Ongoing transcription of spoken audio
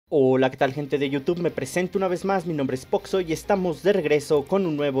Hola, ¿qué tal gente de YouTube? Me presento una vez más, mi nombre es Poxo y estamos de regreso con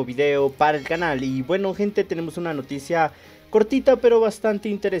un nuevo video para el canal. Y bueno gente, tenemos una noticia cortita pero bastante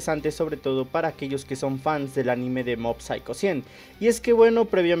interesante, sobre todo para aquellos que son fans del anime de Mob Psycho 100. Y es que bueno,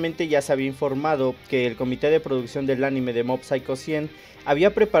 previamente ya se había informado que el comité de producción del anime de Mob Psycho 100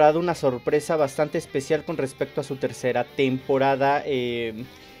 había preparado una sorpresa bastante especial con respecto a su tercera temporada,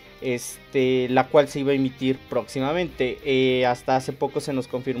 la cual se iba a emitir próximamente. Hasta hace poco se nos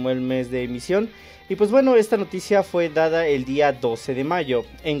confirmó el mes de emisión. Y pues bueno, esta noticia fue dada el día 12 de mayo,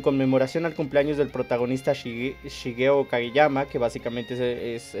 en conmemoración al cumpleaños del protagonista Shigeo Kageyama, que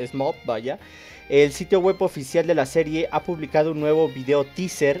básicamente es Mob, vaya. El sitio web oficial de la serie ha publicado un nuevo video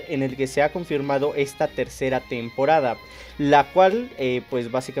teaser en el que se ha confirmado esta tercera temporada, la cual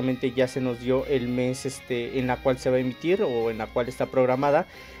pues básicamente ya se nos dio el mes en la cual se va a emitir o en la cual está programada,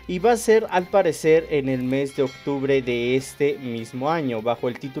 y va a ser al parecer en el mes de octubre de este mismo año, bajo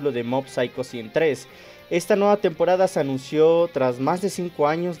el título de Mob Psycho 103. Esta nueva temporada se anunció tras más de 5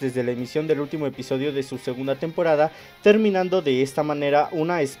 años desde la emisión del último episodio de su segunda temporada, terminando de esta manera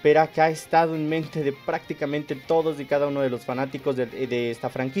una espera que ha estado en mente de prácticamente todos y cada uno de los fanáticos de esta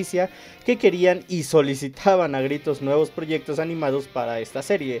franquicia, que querían y solicitaban a gritos nuevos proyectos animados para esta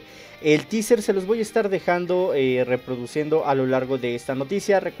serie. El teaser se los voy a estar dejando reproduciendo a lo largo de esta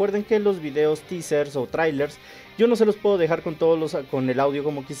noticia. Recuerden que los videos teasers o trailers yo no se los puedo dejar con el audio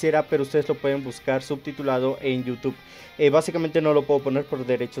como quisiera, pero ustedes lo pueden buscar subtitulado en YouTube. Básicamente no lo puedo poner por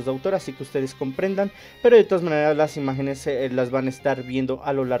derechos de autor, así que ustedes comprendan, pero de todas maneras las imágenes las van a estar viendo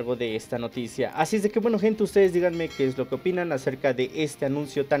a lo largo de esta noticia. Así es de que bueno gente, ustedes díganme qué es lo que opinan acerca de este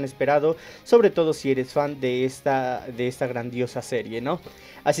anuncio tan esperado, sobre todo si eres fan de esta grandiosa serie, ¿no?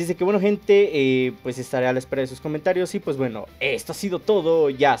 Así es de que bueno gente, pues estaré a la espera de sus comentarios y pues bueno, esto ha sido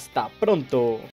todo y hasta pronto.